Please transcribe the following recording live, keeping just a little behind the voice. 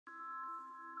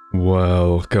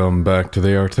Welcome back to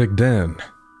the Arctic Den.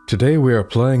 Today we are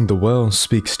playing The Well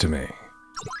Speaks to Me.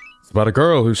 It's about a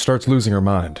girl who starts losing her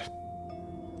mind.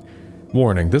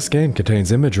 Warning, this game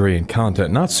contains imagery and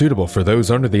content not suitable for those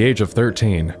under the age of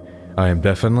 13. I am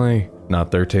definitely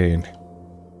not 13.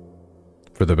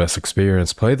 For the best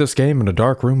experience, play this game in a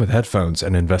dark room with headphones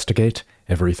and investigate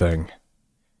everything.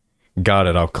 Got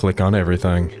it, I'll click on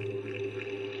everything.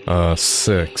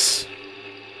 6.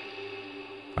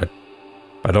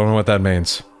 I don't know what that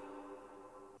means.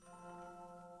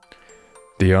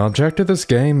 The object of this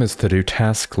game is to do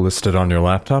tasks listed on your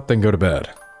laptop, then go to bed.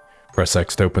 Press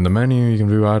X to open the menu, you can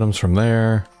view items from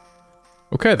there.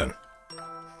 Okay then.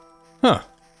 Huh.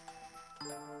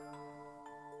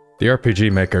 The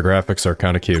RPG Maker graphics are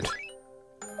kinda cute.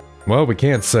 Well, we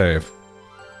can't save.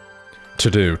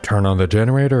 To do, turn on the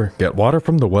generator, get water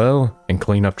from the well, and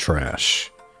clean up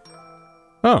trash.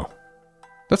 Oh.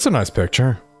 That's a nice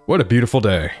picture. What a beautiful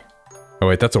day. Oh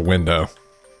wait, that's a window.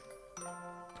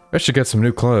 I should get some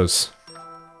new clothes.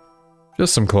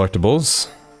 Just some collectibles.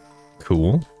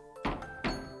 Cool.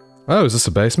 Oh, is this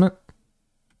a basement?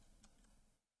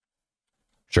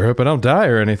 Sure hope I don't die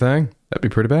or anything. That'd be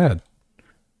pretty bad.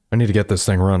 I need to get this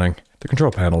thing running. The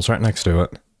control panel's right next to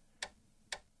it.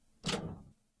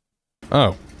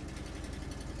 Oh.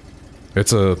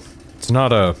 It's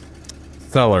not a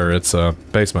cellar, it's a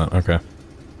basement, okay.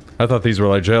 I thought these were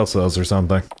like jail cells or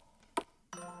something.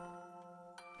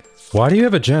 Why do you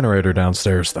have a generator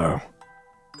downstairs, though?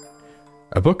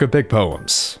 A book of big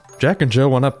poems. Jack and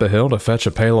Jill went up the hill to fetch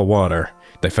a pail of water.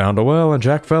 They found a well and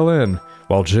Jack fell in,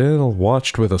 while Jill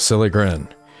watched with a silly grin.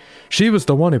 She was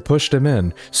the one who pushed him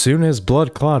in. Soon his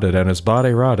blood clotted and his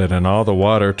body rotted and all the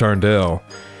water turned ill.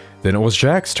 Then it was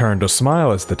Jack's turn to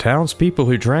smile as the townspeople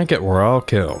who drank it were all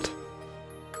killed.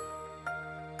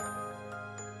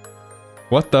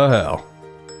 What the hell?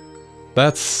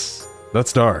 That's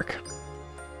dark.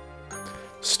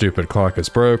 Stupid clock is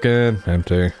broken,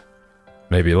 empty.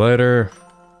 Maybe later.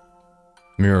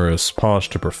 Mirror is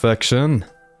polished to perfection.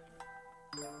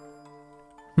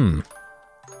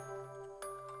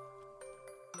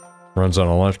 Runs on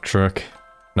electric.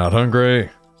 Not hungry.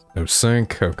 No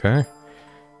sink, okay.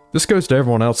 This goes to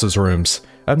everyone else's rooms.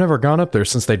 I've never gone up there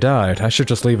since they died. I should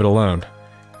just leave it alone.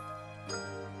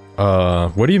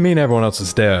 What do you mean everyone else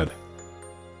is dead?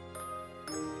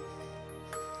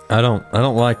 I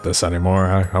don't like this anymore.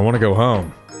 I want to go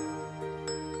home.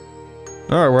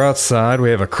 Alright, we're outside. We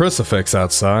have a crucifix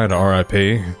outside,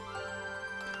 R.I.P.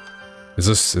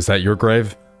 Is that your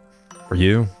grave? For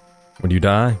you? When you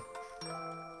die?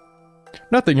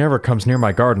 Nothing ever comes near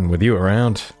my garden with you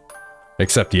around.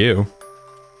 Except you.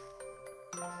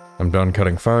 I'm done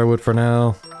cutting firewood for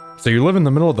now. So you live in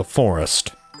the middle of the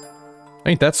forest.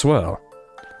 Ain't that swell?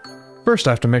 First, I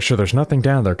have to make sure there's nothing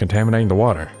down there contaminating the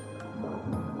water.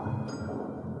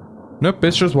 Nope,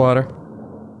 it's just water.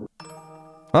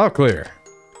 All clear.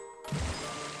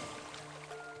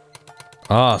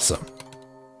 Awesome.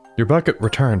 Your bucket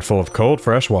returned full of cold,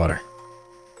 fresh water.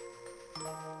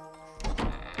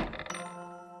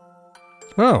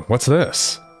 Oh, what's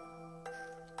this?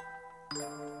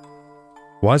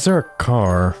 Why is there a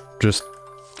car just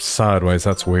sideways?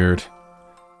 That's weird.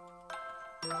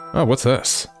 Oh, what's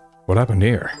this? What happened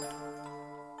here?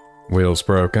 Wheels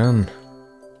broken.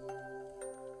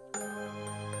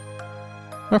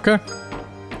 Okay.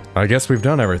 I guess we've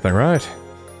done everything, right?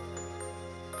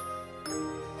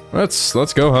 Let's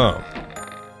go home.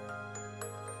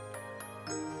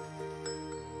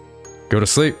 Go to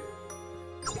sleep.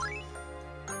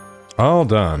 All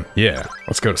done. Yeah,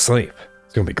 let's go to sleep.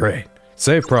 It's gonna be great.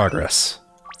 Save progress.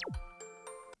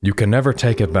 You can never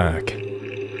take it back.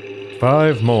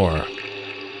 5 more.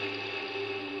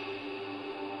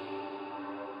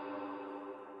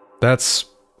 That's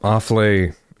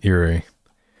awfully eerie.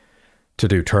 To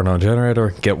do, turn on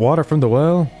generator, get water from the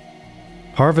well,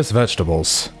 harvest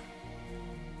vegetables.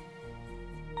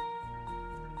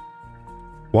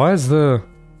 Why is the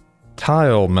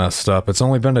tile messed up? It's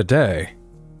only been a day.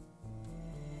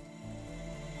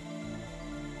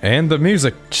 And the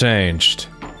music changed.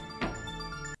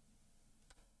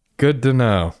 Good to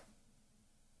know.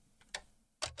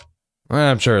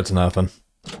 I'm sure it's nothing.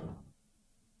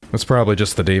 It's probably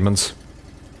just the demons.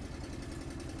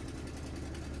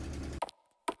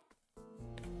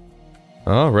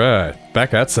 Alright,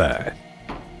 back outside.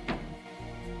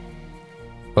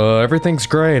 Everything's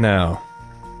gray now.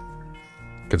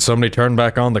 Could somebody turn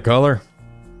back on the color?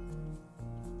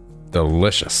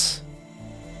 Delicious.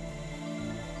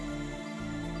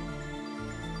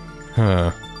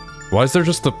 Huh. Why is there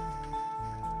just the...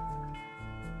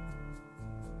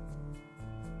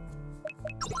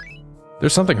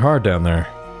 There's something hard down there.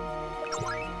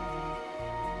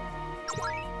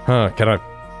 Huh, can I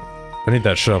need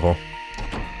that shovel.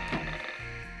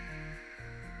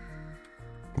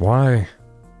 Why?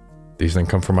 These things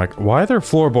come from my... Why are their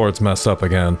floorboards messed up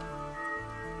again?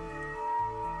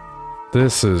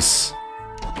 This is...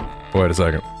 Wait a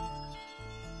second.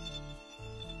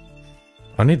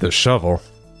 I need the shovel.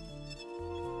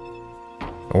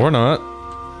 Or not.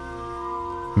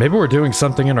 Maybe we're doing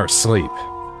something in our sleep.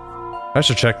 I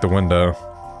should check the window.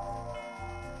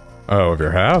 Oh, of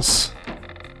your house?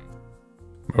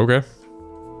 Okay.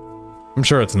 I'm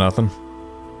sure it's nothing.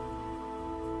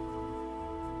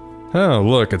 Oh,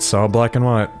 look, it's all black and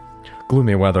white.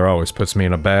 Gloomy weather always puts me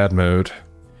in a bad mood.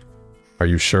 Are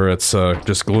you sure it's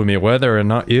just gloomy weather and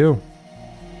not you?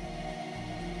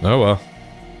 Oh well.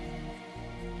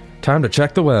 Time to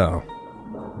check the well.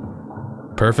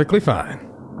 Perfectly fine.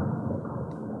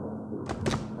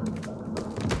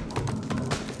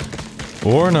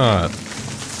 Or not.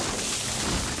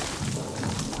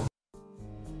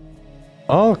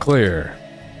 All clear.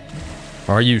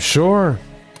 Are you sure?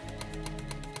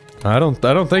 I don't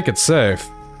think it's safe.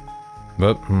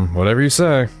 But whatever you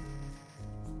say.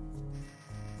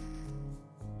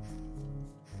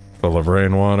 Full of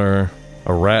rainwater.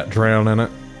 A rat drowned in it.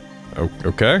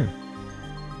 Okay.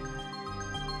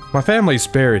 My family's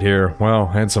buried here,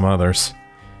 well, and some others.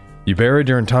 You buried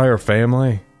your entire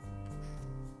family?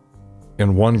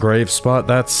 In one grave spot?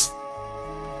 That's...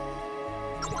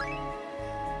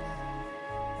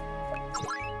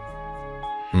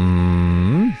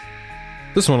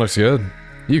 This one looks good.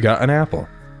 You got an apple.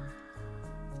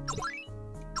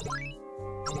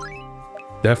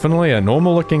 Definitely a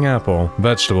normal-looking apple.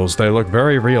 Vegetables, they look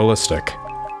very realistic.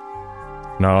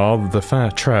 Not all of the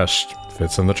fat trash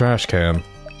fits in the trash can.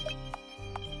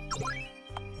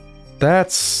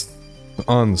 That's...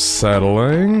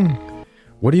 unsettling.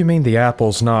 What do you mean the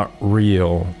apple's not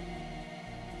real?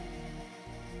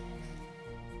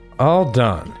 All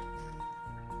done.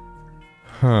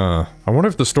 Huh. I wonder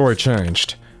if the story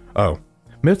changed. Oh.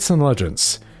 Myths and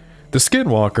legends. The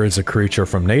Skinwalker is a creature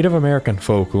from Native American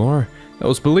folklore that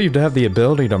was believed to have the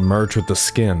ability to merge with the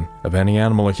skin of any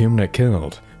animal or human it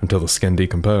killed until the skin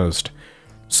decomposed.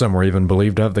 Some were even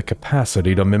believed to have the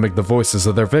capacity to mimic the voices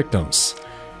of their victims.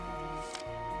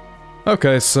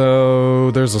 Okay, so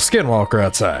there's a Skinwalker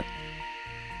outside.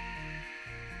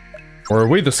 Or are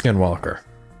we the Skinwalker?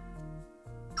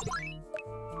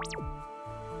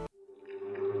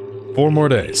 4 more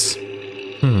days.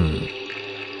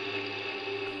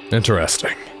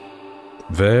 Interesting.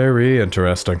 Very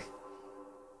interesting.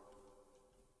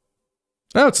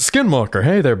 Oh, it's a Skinwalker.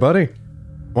 Hey there, buddy.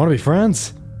 Wanna be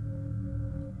friends?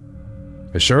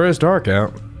 It sure is dark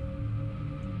out.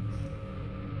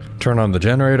 Turn on the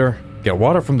generator, get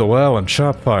water from the well, and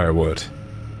chop firewood.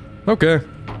 Okay.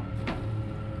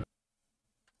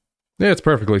 Yeah, it's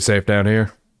perfectly safe down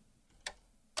here.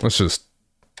 Let's just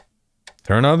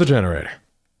turn on the generator.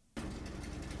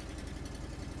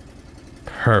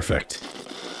 Perfect.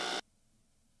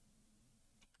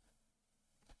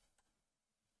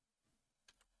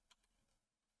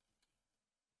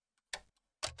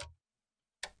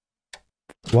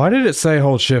 Why did it say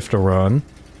hold shift to run?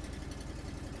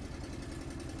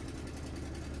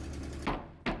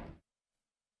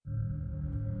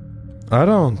 I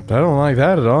don't like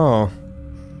that at all.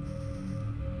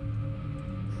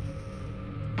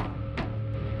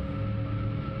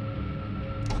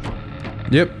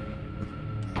 Yep.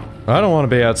 I don't want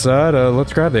to be outside.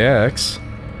 Let's grab the axe.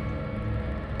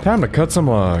 Time to cut some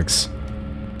logs.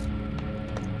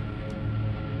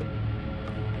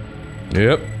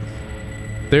 Yep.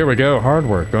 There we go. Hard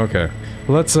work. Okay.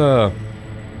 Let's,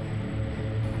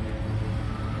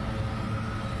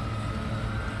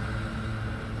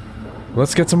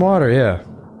 let's get some water, yeah.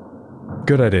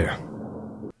 Good idea.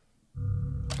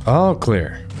 All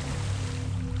clear.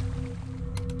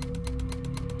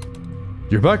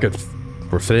 Your buckets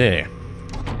were fair.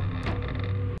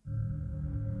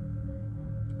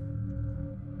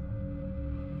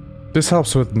 This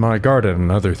helps with my garden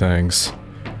and other things.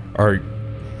 Are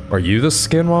you the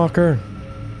Skinwalker?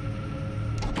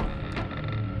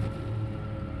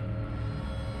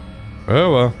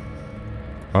 Oh well.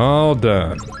 All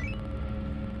done.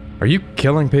 Are you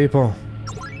killing people?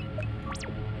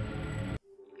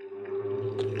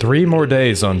 3 more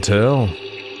days until...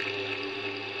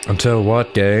 Until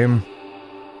what, game?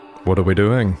 What are we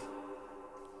doing?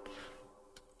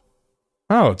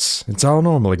 Oh, it's all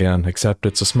normal again, except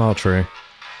it's a small tree.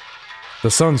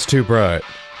 The sun's too bright.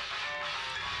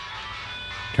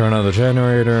 Turn on the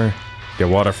generator, get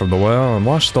water from the well, and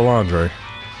wash the laundry.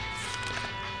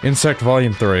 Insect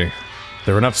Volume 3.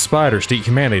 There are enough spiders to eat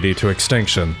humanity to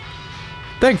extinction.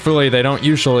 Thankfully, they don't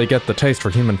usually get the taste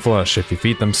for human flesh. If you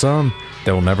feed them some,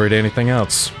 they will never eat anything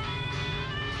else.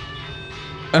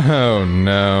 Oh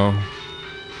no.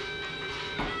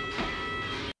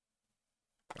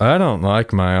 I don't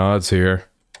like my odds here.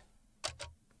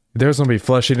 There's gonna be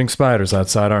flesh-eating spiders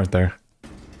outside, aren't there?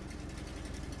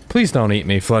 Please don't eat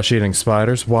me, flesh-eating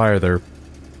spiders. Why are there...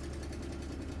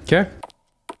 Okay.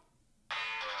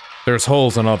 There's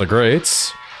holes in all the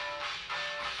grates.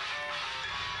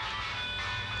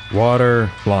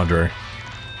 Water, laundry.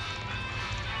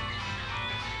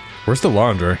 Where's the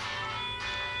laundry?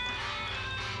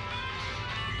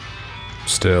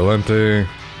 Still empty.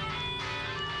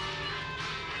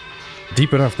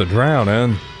 Deep enough to drown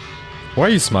in. Why are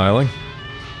you smiling?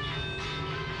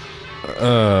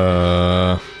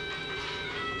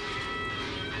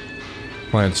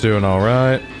 Plant's doing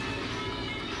alright.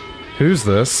 Who's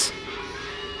this?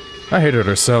 I hated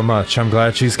her so much, I'm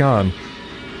glad she's gone.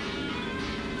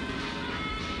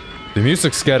 The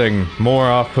music's getting more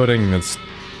off-putting as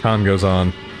time goes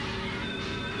on.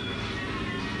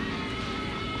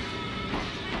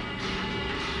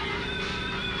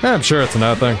 I'm sure it's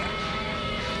nothing.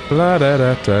 La da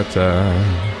da da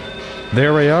da.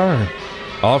 There we are.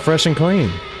 All fresh and clean.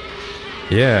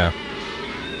 Yeah.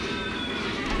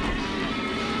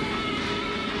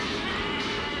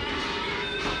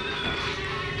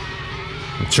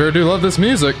 Sure do love this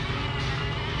music.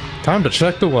 Time to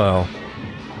check the well.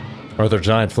 Are there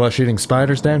giant flesh-eating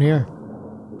spiders down here?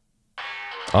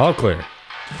 All clear.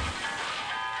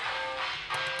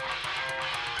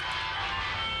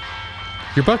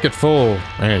 Your bucket full.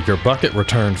 Your bucket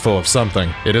returned full of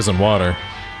something. It isn't water.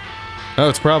 Oh,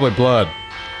 it's probably blood.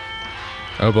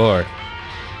 Oh boy.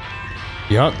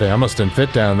 Yeah, they almost didn't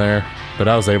fit down there, but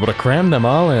I was able to cram them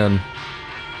all in.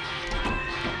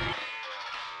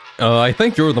 I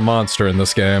think you're the monster in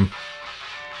this game.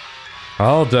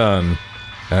 All done.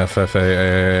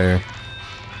 FFAA.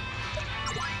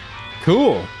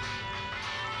 Cool.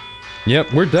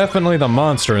 Yep, we're definitely the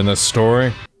monster in this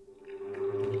story.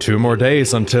 2 more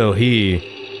days until he...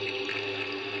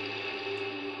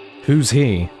 Who's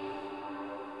he?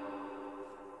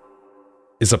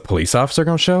 Is a police officer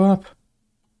gonna show up?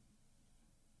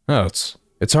 Oh,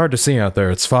 it's hard to see out there.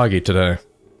 It's foggy today.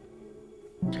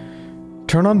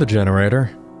 Turn on the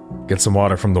generator, get some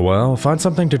water from the well, find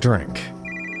something to drink.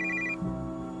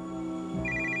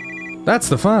 That's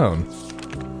the phone.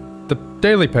 The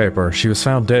daily paper. She was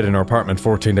found dead in her apartment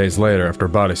 14 days later after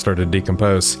her body started to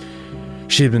decompose.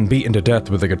 She had been beaten to death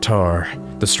with a guitar.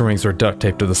 The strings were duct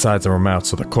taped to the sides of her mouth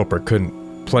so the culprit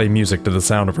couldn't play music to the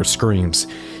sound of her screams.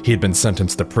 He had been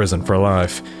sentenced to prison for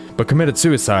life, but committed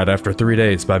suicide after 3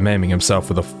 days by maiming himself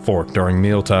with a fork during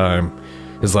mealtime.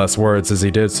 His last words as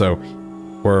he did so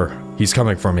were, "He's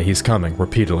coming for me, he's coming,"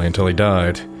 repeatedly until he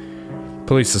died.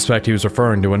 Police suspect he was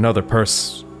referring to another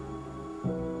person.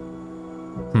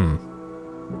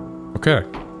 Okay.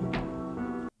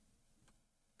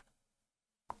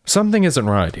 Something isn't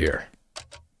right here.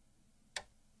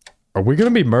 Are we gonna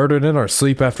be murdered in our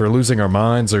sleep after losing our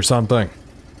minds or something?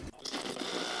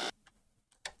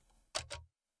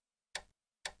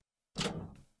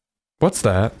 What's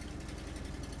that?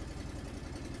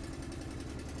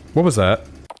 What was that?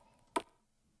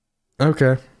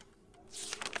 Okay.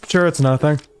 Sure, it's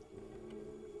nothing.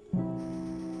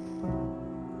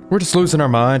 We're just losing our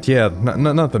mind. Yeah,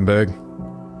 nothing big.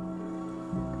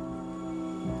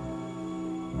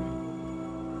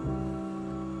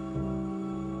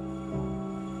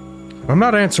 I'm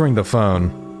not answering the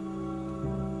phone.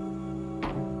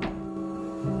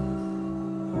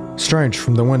 Strange,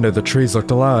 from the window the trees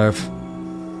looked alive.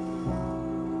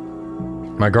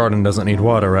 My garden doesn't need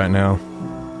water right now.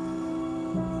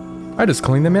 I just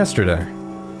cleaned them yesterday.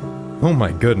 Oh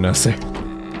my goodness.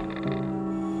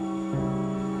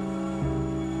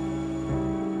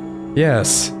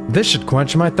 Yes, this should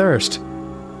quench my thirst.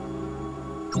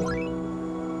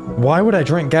 Why would I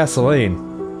drink gasoline?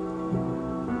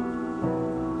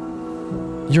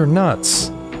 You're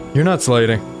nuts. You're nuts,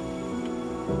 lady.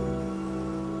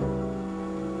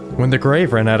 When the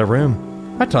grave ran out of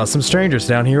room, I tossed some strangers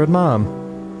down here with Mom.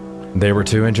 They were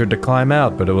too injured to climb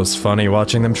out, but it was funny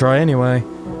watching them try anyway.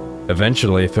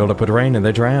 Eventually, it filled up with rain and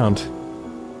they drowned.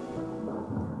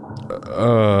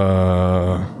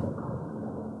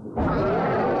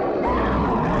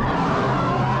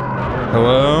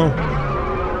 Hello?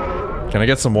 Can I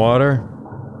get some water?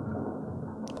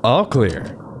 All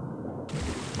clear.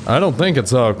 I don't think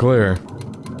it's all clear.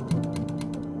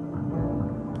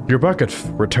 Your bucket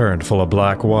returned full of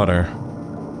black water.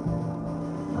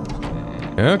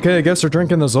 Okay, I guess we're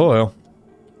drinking this oil.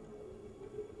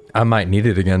 I might need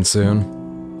it again soon.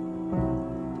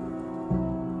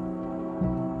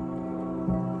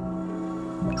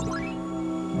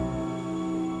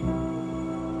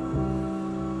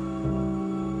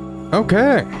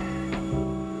 Okay.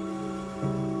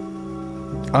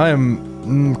 I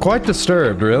am quite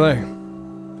disturbed, really.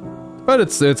 But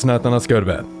it's nothing. Let's go to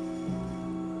bed.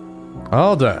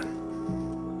 All done.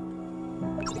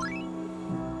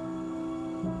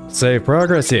 Save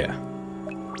progress, yeah.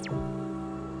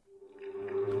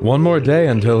 One more day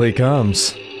until he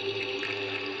comes.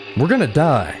 We're gonna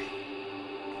die.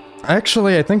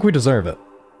 Actually, I think we deserve it.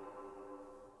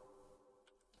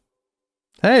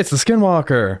 Hey, it's the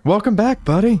Skinwalker. Welcome back,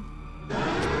 buddy.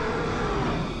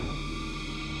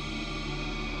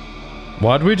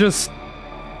 Why'd we just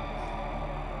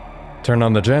turn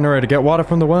on the generator, get water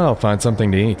from the well, find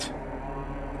something to eat?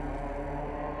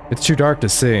 It's too dark to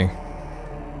see.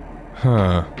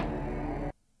 Huh.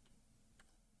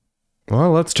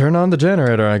 Well, let's turn on the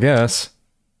generator, I guess.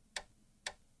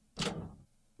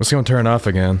 Let's go turn off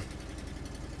again.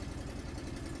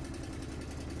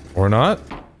 Or not?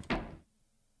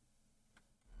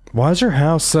 Why is your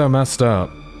house so messed up?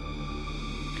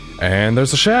 And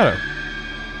there's a shadow.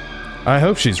 I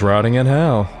hope she's rotting in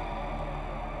hell.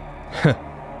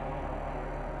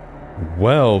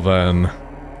 Well then.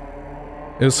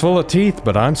 It was full of teeth,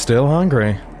 but I'm still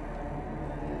hungry.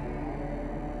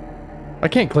 I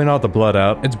can't clean all the blood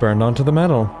out, it's burned onto the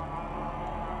metal.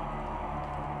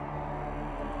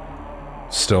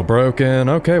 Still broken.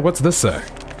 Okay, what's this say?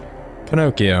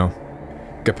 Pinocchio.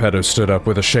 Geppetto stood up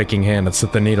with a shaking hand and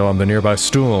set the needle on the nearby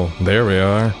stool. There we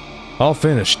are. All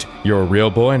finished. You're a real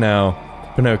boy now.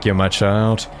 Pinocchio, my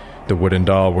child. The wooden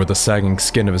doll wore the sagging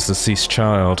skin of his deceased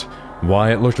child.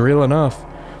 Why, it looked real enough.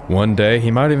 One day,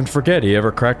 he might even forget he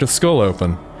ever cracked his skull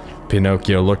open.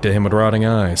 Pinocchio looked at him with rotting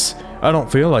eyes. I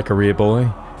don't feel like a real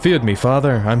boy. Feed me,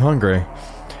 father. I'm hungry.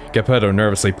 Geppetto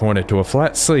nervously pointed to a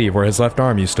flat sleeve where his left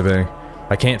arm used to be.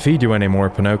 I can't feed you anymore,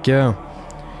 Pinocchio.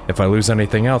 If I lose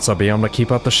anything else, I'll be able to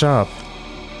keep up the shop.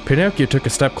 Pinocchio took a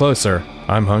step closer.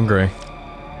 I'm hungry.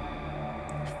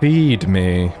 Feed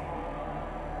me.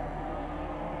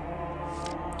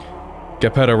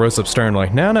 Geppetto rose up sternly.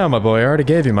 Now, my boy, I already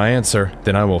gave you my answer.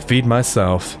 Then I will feed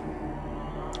myself.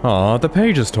 Aw, the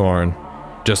page is torn.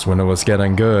 Just when it was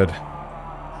getting good.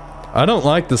 I don't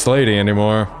like this lady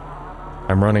anymore.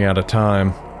 I'm running out of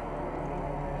time.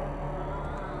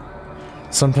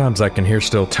 Sometimes I can hear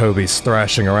still Toby's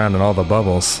thrashing around in all the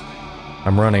bubbles.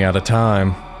 I'm running out of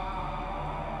time.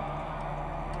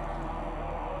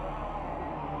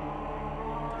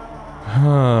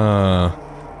 Huh.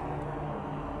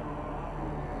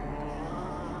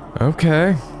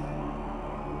 Okay.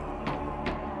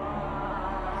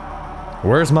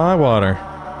 Where's my water?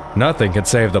 Nothing can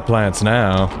save the plants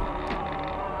now.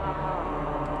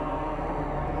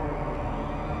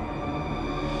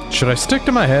 Should I stick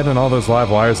to my head and all those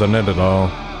live wires and end it all?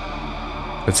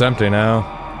 It's empty now.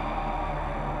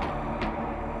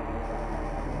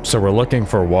 So we're looking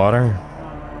for water?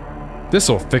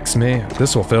 This'll fix me.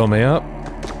 This will fill me up.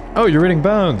 Oh, you're eating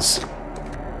bones.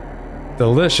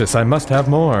 Delicious, I must have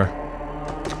more.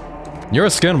 You're a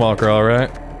skinwalker,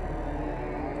 alright.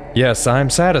 Yes, I'm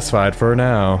satisfied for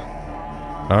now.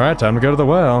 Alright, time to go to the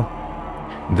well.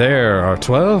 There are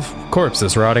 12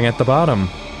 corpses rotting at the bottom.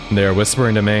 They're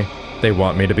whispering to me. They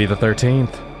want me to be the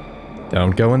 13th.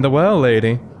 Don't go in the well,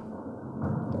 lady.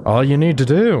 All you need to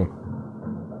do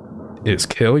is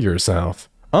kill yourself.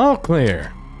 All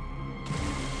clear.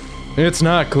 It's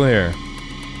not clear.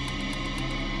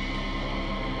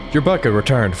 Your bucket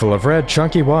returned full of red,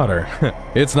 chunky water.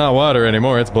 It's not water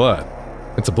anymore, it's blood.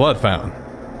 It's a blood fountain.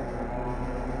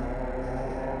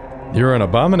 You're an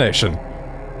abomination.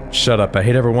 Shut up, I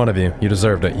hate every one of you. You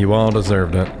deserved it. You all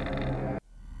deserved it.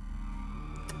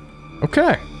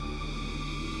 Okay.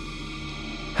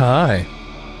 Hi.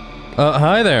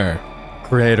 Hi there,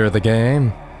 creator of the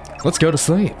game. Let's go to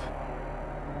sleep.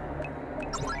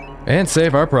 And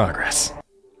save our progress.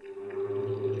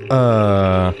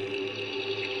 I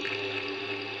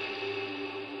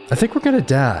think we're gonna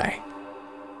die.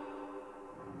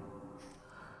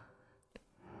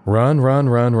 Run, run,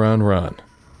 run, run, run.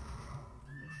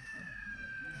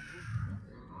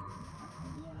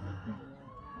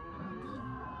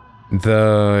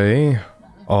 They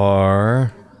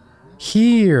are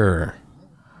here.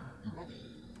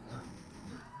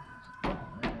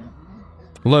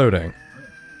 Loading.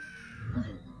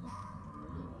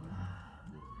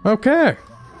 Okay.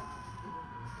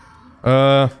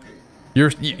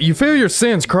 You feel your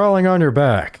sins crawling on your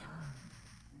back.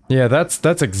 Yeah,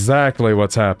 that's exactly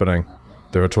what's happening.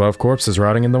 There are 12 corpses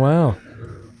rotting in the well.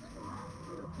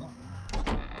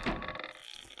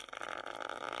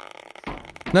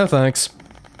 No thanks.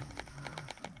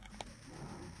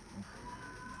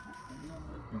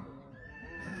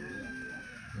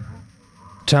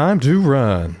 Time to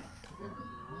run.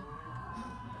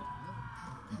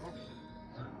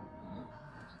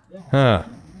 Huh.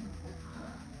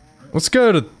 Let's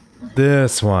go to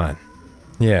this one.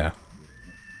 Yeah.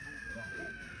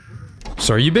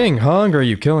 So are you being hung or are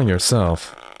you killing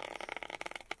yourself?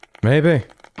 Maybe.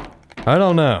 I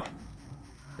don't know.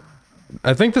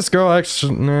 I think this girl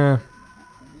actually... Nah.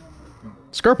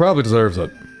 This girl probably deserves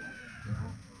it.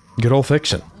 Good old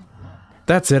fiction.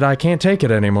 That's it, I can't take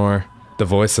it anymore. The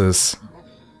voices.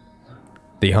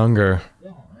 The hunger.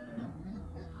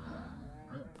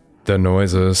 The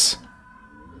noises.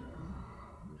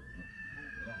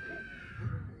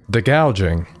 The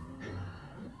gouging.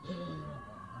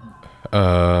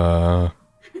 Why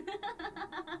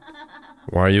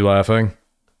are you laughing?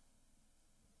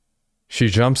 She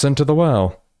jumps into the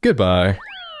well. Goodbye.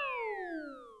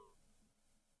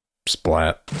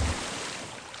 Splat.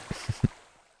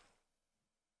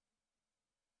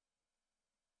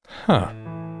 Huh.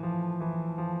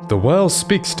 The well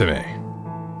speaks to me.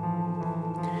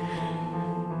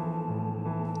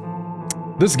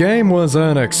 This game was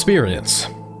an experience.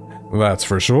 That's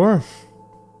for sure.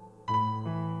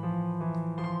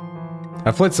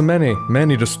 I've played so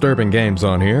many disturbing games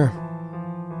on here.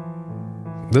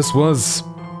 This was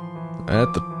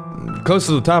at the close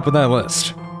to the top of that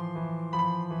list.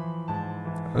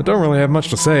 I don't really have much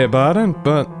to say about it,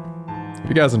 but if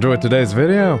you guys enjoyed today's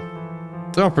video,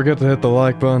 don't forget to hit the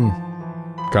like button,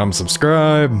 comment,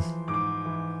 subscribe.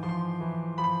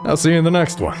 I'll see you in the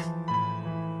next one.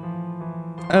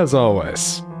 As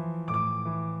always,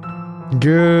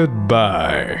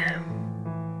 goodbye.